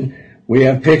Christian. We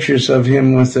have pictures of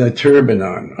him with a turban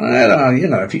on. I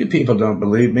don't, if you people don't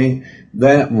believe me,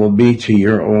 that will be to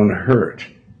your own hurt,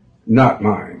 not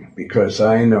mine, because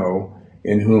I know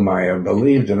in whom I have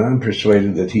believed, and I'm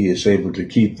persuaded that he is able to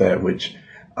keep that which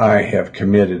I have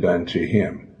committed unto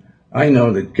him. I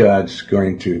know that God's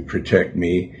going to protect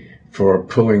me for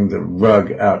pulling the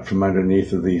rug out from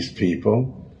underneath of these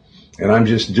people, and I'm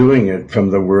just doing it from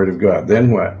the Word of God.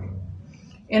 Then what?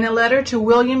 In a letter to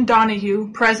William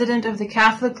Donahue, president of the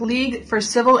Catholic League for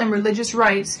Civil and Religious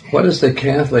Rights. What has the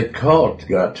Catholic cult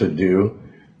got to do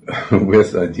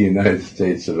with the United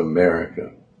States of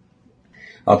America?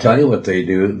 I'll tell you what they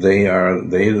do. They're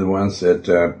the ones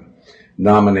that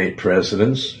nominate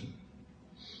presidents.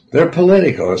 They're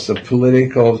political. It's a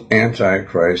political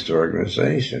antichrist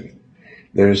organization.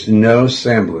 There's no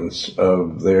semblance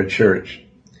of their church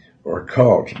or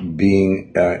cult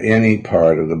being any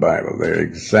part of the Bible. They're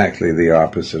exactly the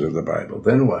opposite of the Bible.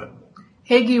 Then what?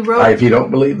 Hagee wrote, if you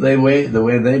don't believe the way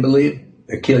they believe,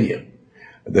 they'll kill you.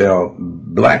 They'll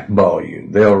blackball you.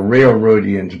 They'll railroad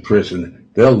you into prison.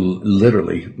 They'll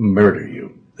literally murder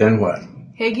you. Then what?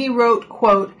 Hagee wrote,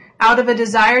 quote, out of a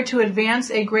desire to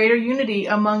advance a greater unity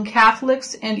among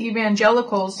Catholics and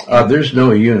evangelicals. There's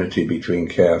no unity between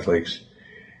Catholics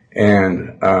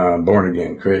and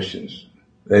born-again Christians.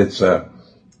 It's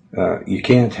you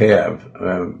can't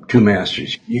have two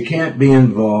masters. You can't be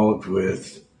involved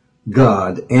with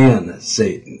God and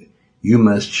Satan. You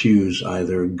must choose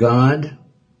either God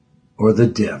or the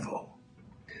devil.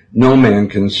 No man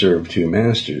can serve two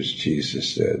masters,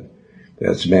 Jesus said.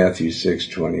 That's Matthew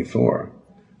 6:24.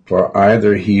 For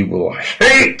either he will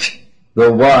hate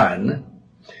the one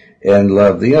and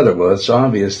love the other. Well, it's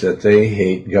obvious that they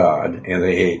hate God and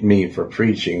they hate me for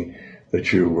preaching the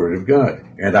true Word of God.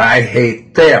 And I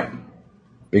hate them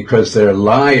because they're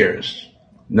liars.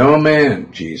 No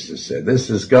man, Jesus said, this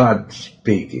is God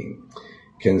speaking,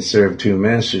 can serve two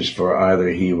masters, for either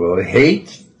he will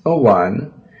hate the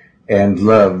one and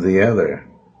love the other,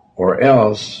 or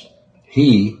else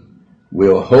he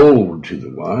will hold to the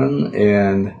one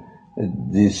and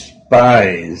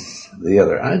despise the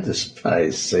other. I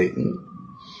despise Satan.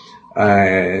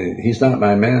 He's not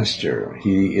my master.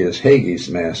 He is Hagee's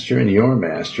master and your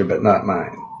master, but not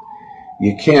mine.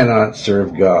 You cannot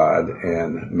serve God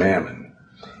and mammon.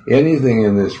 Anything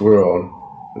in this world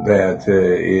that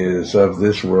is of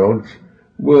this world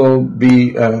will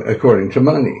be according to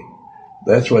money.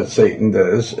 That's what Satan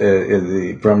does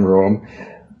from Rome,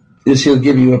 is he'll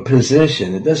give you a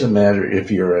position. It doesn't matter if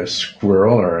you're a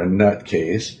squirrel or a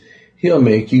nutcase. He'll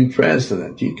make you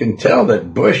president. You can tell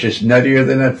that Bush is nuttier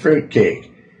than a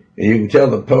fruitcake. And you can tell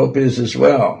the Pope is as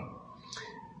well.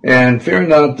 And fear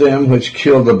not them which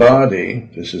kill the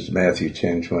body, this is Matthew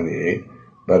 10:28,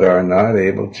 but are not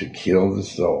able to kill the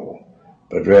soul,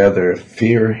 but rather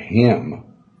fear him,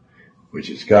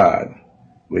 which is God,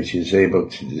 which is able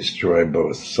to destroy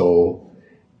both soul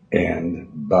and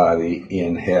body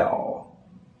in hell.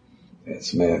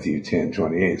 That's Matthew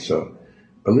 10:28. So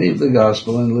believe the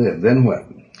gospel and live. Then what?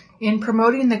 In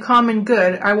promoting the common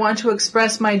good, I want to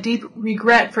express my deep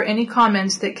regret for any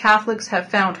comments that Catholics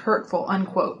have found hurtful,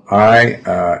 unquote. I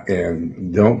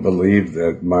don't believe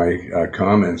that my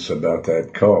comments about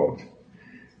that cult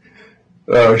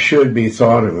should be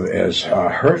thought of as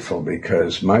hurtful,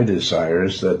 because my desire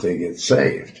is that they get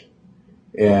saved.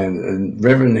 And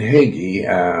Reverend Hagee,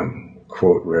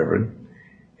 quote Reverend,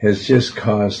 has just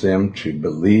caused them to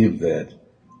believe that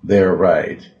they're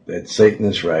right, that Satan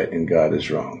is right and God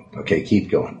is wrong. Okay, keep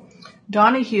going.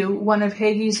 Donahue, one of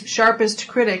Hagee's sharpest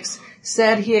critics,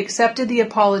 said he accepted the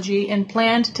apology and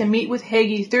planned to meet with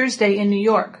Hagee Thursday in New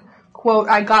York. Quote,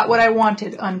 I got what I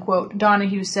wanted, unquote,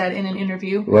 Donahue said in an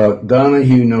interview. Well,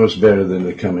 Donahue knows better than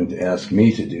to come and ask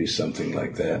me to do something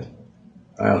like that.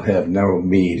 I'll have no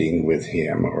meeting with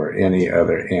him or any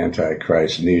other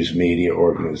Antichrist news media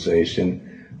organization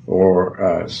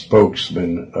or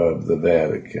spokesman of the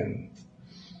Vatican.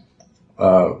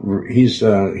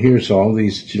 Here's all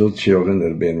these little children that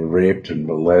have been raped and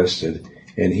molested,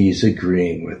 and he's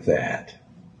agreeing with that.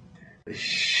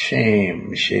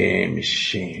 Shame, shame,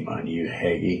 shame on you,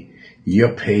 Hagee.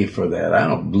 You'll pay for that. I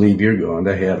don't believe you're going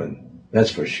to heaven.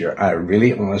 That's for sure. I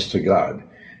really, honest to God,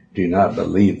 do not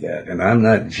believe that. And I'm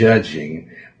not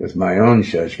judging with my own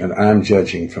judgment. I'm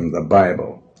judging from the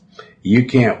Bible. You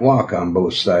can't walk on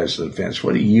both sides of the fence.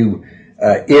 What are you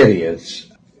idiots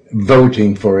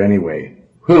voting for anyway?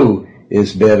 Who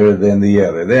is better than the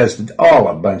other? That's all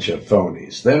a bunch of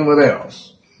phonies. Then what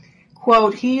else?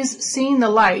 Quote, he's seen the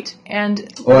light and...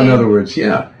 in other words,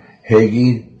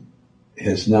 Hagee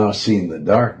has now seen the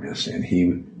darkness and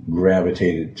he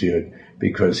gravitated to it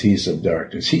because he's of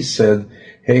darkness.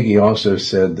 Hagee also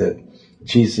said that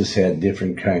Jesus had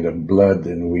different kind of blood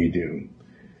than we do.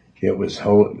 It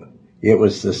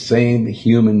was the same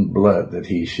human blood that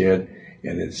he shed,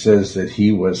 and it says that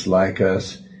he was like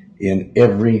us in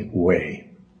every way.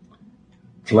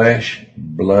 Flesh,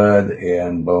 blood,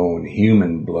 and bone,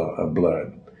 human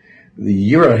blood.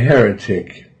 You're a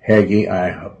heretic, Hagee.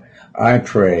 I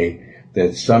pray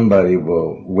that somebody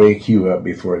will wake you up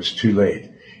before it's too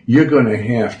late. You're going to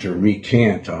have to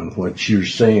recant on what you're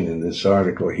saying in this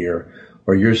article here,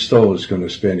 or your soul is going to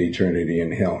spend eternity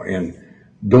in hell. And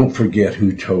don't forget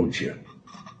who told you.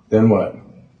 Then what?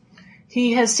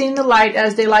 He has seen the light,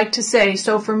 as they like to say,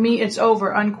 so for me it's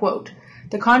over, unquote.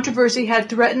 The controversy had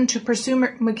threatened to pursue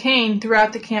McCain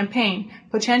throughout the campaign,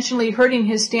 potentially hurting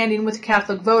his standing with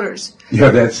Catholic voters. Yeah,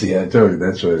 I told you,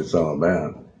 that's what it's all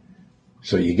about.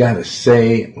 So you got to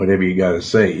say whatever you got to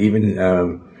say. Even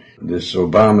this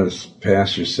Obama's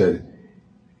pastor said,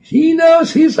 he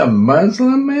knows he's a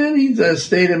Muslim, man. He's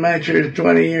stayed in my church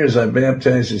 20 years. I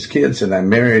baptized his kids, and I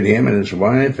married him and his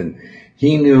wife, and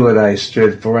he knew what I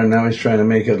stood for, and now he's trying to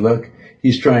make it look.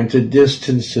 He's trying to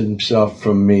distance himself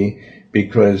from me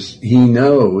because he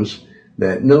knows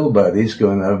that nobody's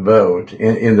going to vote,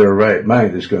 in their right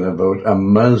mind, is going to vote a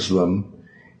Muslim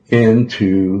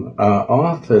into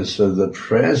office of the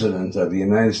President of the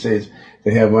United States.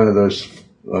 They have one of those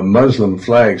Muslim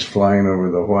flags flying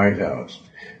over the White House.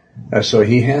 So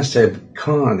he has to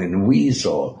con and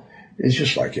weasel. It's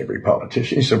just like every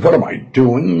politician. He said, what am I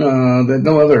doing that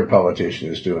no other politician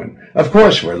is doing? Of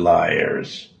course we're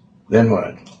liars. Then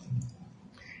what?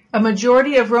 A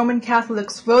majority of Roman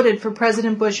Catholics voted for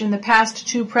President Bush in the past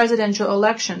 2 presidential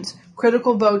elections,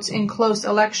 critical votes in close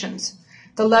elections.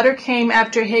 The letter came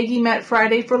after Hagee met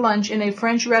Friday for lunch in a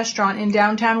French restaurant in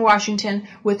downtown Washington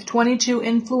with 22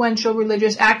 influential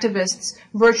religious activists,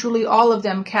 virtually all of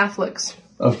them Catholics.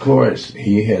 Of course,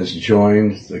 he has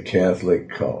joined the Catholic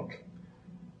cult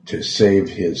to save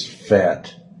his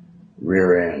fat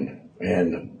rear end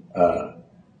and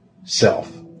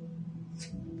self.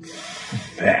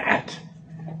 Fat.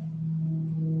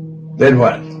 Then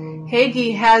what?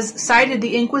 Hagee has cited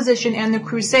the Inquisition and the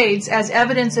Crusades as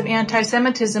evidence of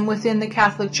anti-Semitism within the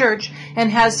Catholic Church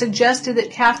and has suggested that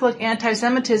Catholic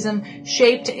anti-Semitism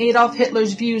shaped Adolf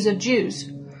Hitler's views of Jews.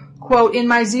 Quote, in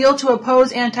my zeal to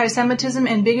oppose anti-Semitism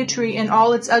and bigotry in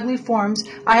all its ugly forms,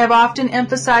 I have often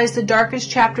emphasized the darkest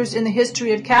chapters in the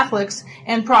history of Catholics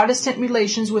and Protestant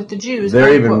relations with the Jews. They're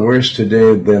unquote. Even worse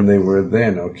today than they were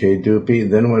then, okay, Doopy?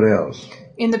 Then what else?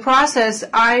 In the process,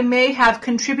 I may have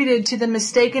contributed to the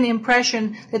mistaken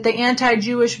impression that the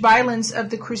anti-Jewish violence of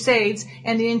the Crusades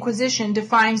and the Inquisition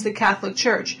defines the Catholic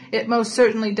Church. It most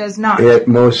certainly does not. It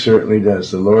most certainly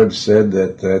does. The Lord said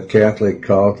that that Catholic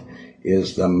cult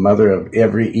is the mother of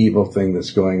every evil thing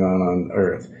that's going on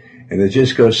earth. And it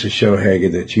just goes to show,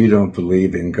 Hagee, that you don't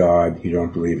believe in God. You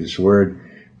don't believe His Word.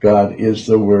 God is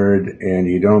the Word, and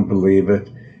you don't believe it.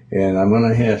 And I'm going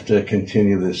to have to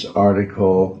continue this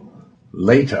article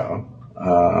later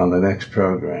on the next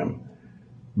program.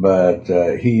 But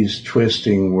he's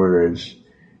twisting words,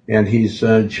 and he's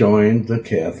joined the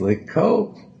Catholic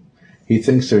cult. He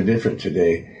thinks they're different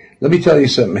today. Let me tell you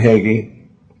something, Hagee.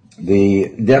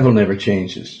 The devil never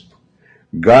changes.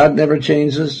 God never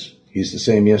changes. He's the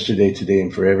same yesterday, today,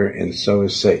 and forever, and so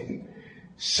is Satan.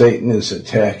 Satan is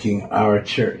attacking our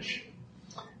church.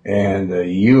 And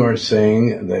you are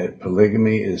saying that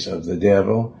polygamy is of the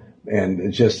devil,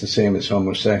 and just the same as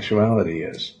homosexuality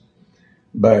is.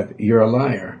 But you're a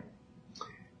liar.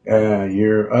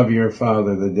 You're of your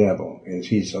father, the devil. And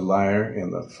he's a liar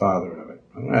and the father of it.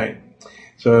 All right.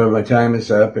 So my time is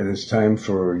up, and it's time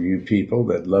for you people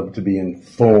that love to be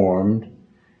informed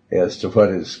as to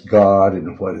what is God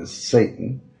and what is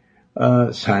Satan.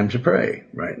 It's time to pray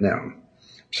right now.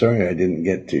 Sorry I didn't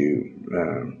get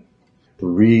to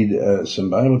read some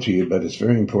Bible to you, but it's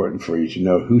very important for you to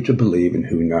know who to believe and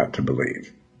who not to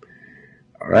believe.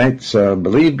 All right, so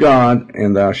believe God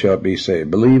and thou shalt be saved.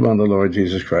 Believe on the Lord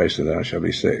Jesus Christ and thou shalt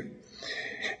be saved.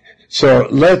 So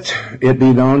let it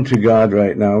be known to God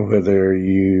right now whether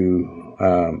you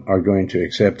are going to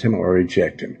accept Him or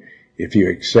reject Him. If you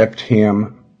accept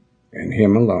Him and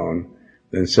Him alone,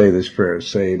 Then say this prayer.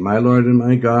 Say, my Lord and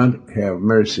my God, have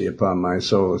mercy upon my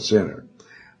soul, a sinner.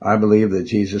 I believe that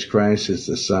Jesus Christ is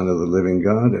the Son of the living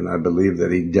God, and I believe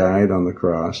that he died on the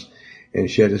cross and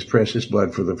shed his precious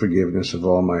blood for the forgiveness of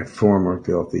all my former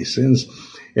filthy sins.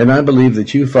 And I believe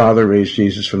that you, Father, raised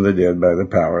Jesus from the dead by the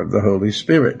power of the Holy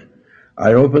Spirit.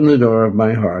 I open the door of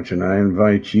my heart and I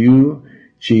invite you,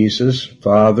 Jesus,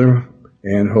 Father,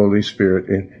 and Holy Spirit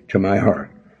into my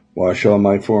heart. Wash all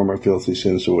my former filthy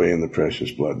sins away in the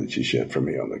precious blood that you shed for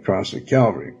me on the cross at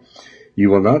Calvary. You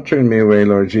will not turn me away,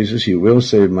 Lord Jesus. You will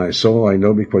save my soul. I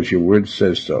know because your word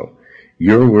says so.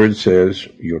 Your word says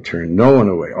you'll turn no one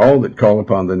away. All that call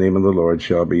upon the name of the Lord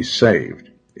shall be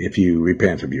saved if you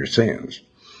repent of your sins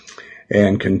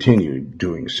and continue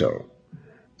doing so.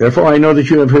 Therefore, I know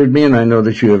that you have heard me, and I know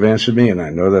that you have answered me, and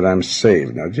I know that I'm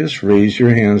saved. Now just raise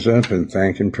your hands up and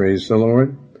thank and praise the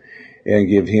Lord and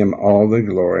give him all the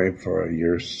glory for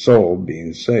your soul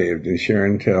being saved. And share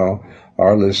and tell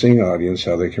our listening audience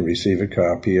how they can receive a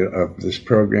copy of this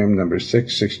program, number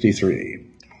 663.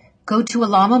 Go to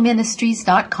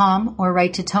alamoministries.com or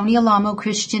write to Tony Alamo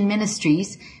Christian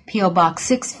Ministries, P.O. Box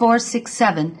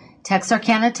 6467,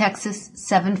 Texarkana, Texas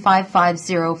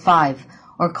 75505.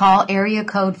 Or call area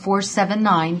code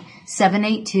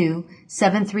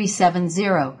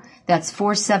 479-782-7370. That's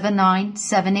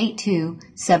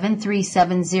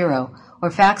 479-782-7370.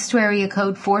 Or fax to area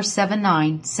code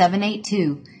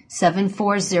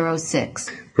 479-782-7406.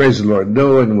 Praise the Lord.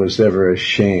 No one was ever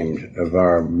ashamed of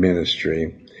our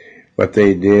ministry. What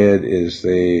they did is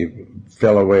they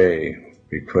fell away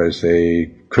because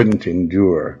they couldn't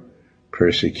endure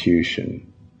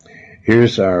persecution.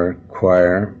 Here's our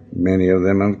choir. Many of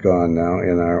them have gone now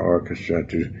in our orchestra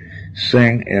to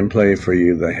sing and play for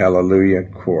you the Hallelujah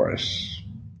Chorus.